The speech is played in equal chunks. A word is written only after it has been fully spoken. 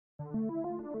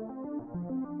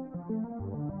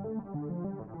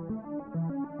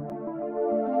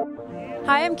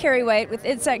Hi, I'm Carrie White with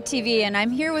ITSEC TV, and I'm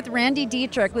here with Randy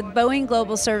Dietrich with Boeing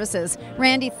Global Services.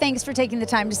 Randy, thanks for taking the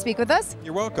time to speak with us.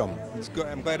 You're welcome.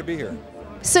 I'm glad to be here.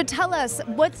 So tell us,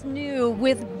 what's new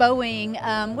with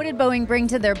Boeing? What did Boeing bring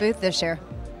to their booth this year?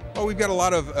 Well, we've got a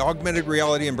lot of augmented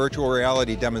reality and virtual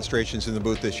reality demonstrations in the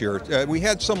booth this year. We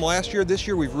had some last year. This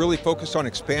year we've really focused on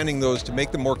expanding those to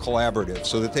make them more collaborative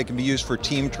so that they can be used for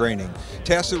team training.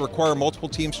 Tasks that require multiple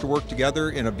teams to work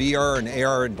together in a VR and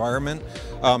AR environment.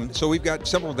 So we've got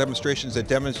several demonstrations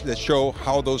that show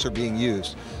how those are being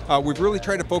used. We've really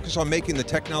tried to focus on making the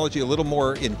technology a little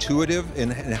more intuitive in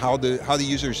how the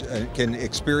users can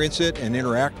experience it and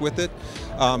interact with it,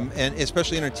 and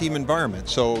especially in a team environment.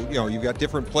 So you've got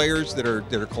different players that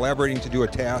are collaborating to do a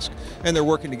task, and they're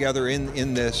working together in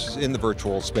the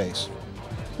virtual space.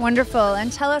 Wonderful.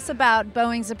 And tell us about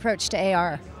Boeing's approach to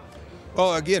AR.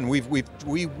 Well, again,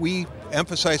 we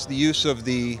emphasize the use of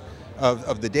the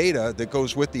data that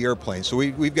goes with the airplane. So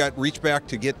we've got reach back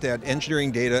to get that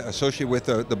engineering data associated with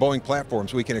the Boeing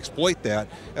platforms. We can exploit that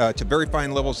to very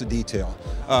fine levels of detail.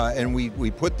 And we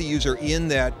put the user in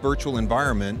that virtual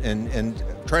environment and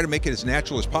try to make it as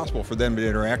natural as possible for them to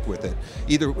interact with it.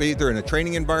 Either in a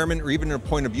training environment or even in a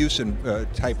point of use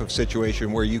type of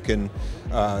situation where you can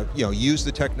use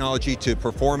the technology to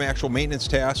perform actual maintenance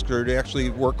tasks or to actually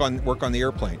work on the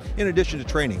airplane, in addition to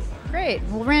training. Great.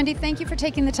 Well, Randy, thank you for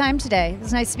taking the time today. It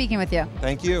was nice speaking with you.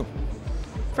 Thank you.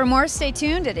 For more, stay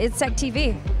tuned at ITSEC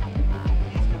TV.